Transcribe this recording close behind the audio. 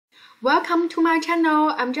Welcome to my channel.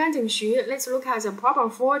 I'm Zhang Xu. Let's look at the problem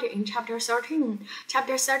 40 in chapter 13.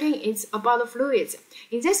 Chapter 13 is about the fluids.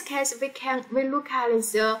 In this case, we look at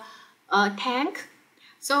the tank.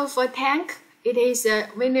 So for tank, it is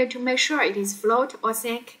we need to make sure it is float or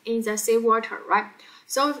sink in the seawater, right?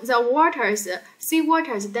 So the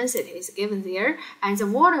seawater's density is given there, and the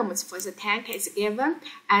volumes for the tank is given,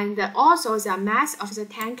 and also the mass of the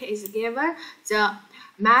tank is given. The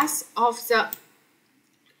mass of the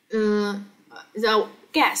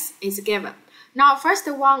gas is given. Now, first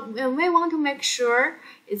one, we want to make sure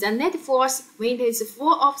the net force when it is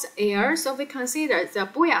full of the air, so we consider the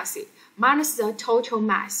buoyancy minus the total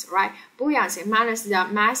mass, right? Buoyancy minus the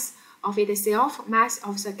mass of itself, mass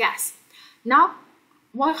of the gas. Now,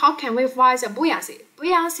 how can we find the buoyancy?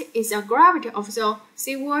 Buoyancy is the gravity of the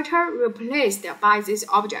seawater replaced by this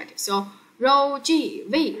object. So rho g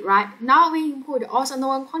v, right? Now we input also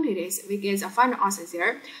known quantities. We get the final answer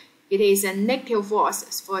there. It is a negative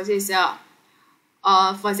force for this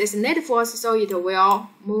net force, so it will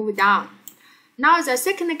move down. Now the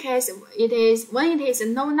second case, it is when it is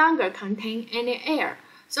no longer contain any air.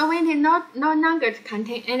 So when it no longer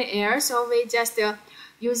contain any air, so we just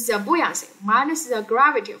use the buoyancy minus the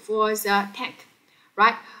gravity for the tank,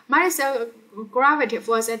 right? Minus the gravity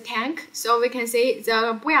for the tank, so we can see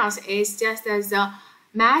the buoyancy is just the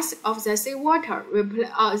mass of the seawater,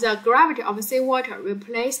 the gravity of seawater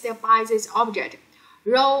replaced by this object,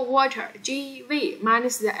 rho water, GV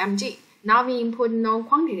minus the mg. Now we input known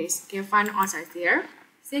quantities, get final answer there.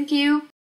 Thank you.